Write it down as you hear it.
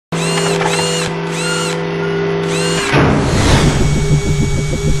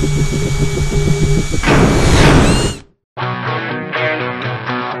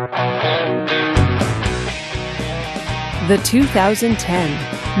The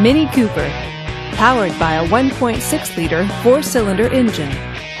 2010 Mini Cooper, powered by a 1.6-liter four-cylinder engine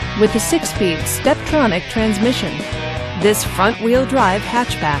with a 6-speed Steptronic transmission. This front-wheel drive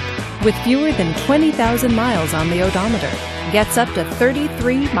hatchback, with fewer than 20,000 miles on the odometer, gets up to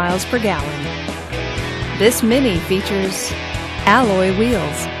 33 miles per gallon. This Mini features alloy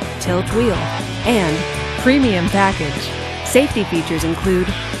wheels, tilt wheel, and premium package. Safety features include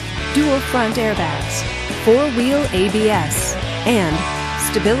dual front airbags, 4-wheel ABS, and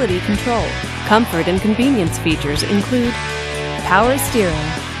stability control. Comfort and convenience features include power steering,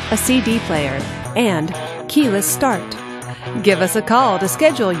 a CD player, and keyless start. Give us a call to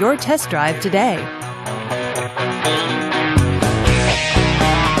schedule your test drive today.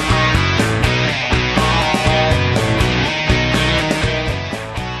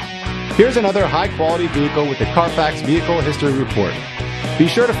 Here's another high-quality vehicle with the Carfax Vehicle History Report. Be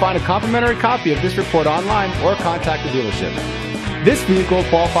sure to find a complimentary copy of this report online or contact the dealership. This vehicle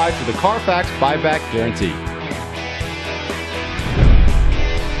qualifies for the Carfax Buyback Guarantee.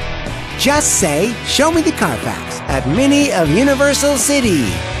 Just say, "Show me the Carfax" at Mini of Universal City,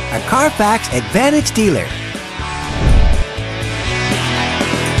 a Carfax Advantage dealer.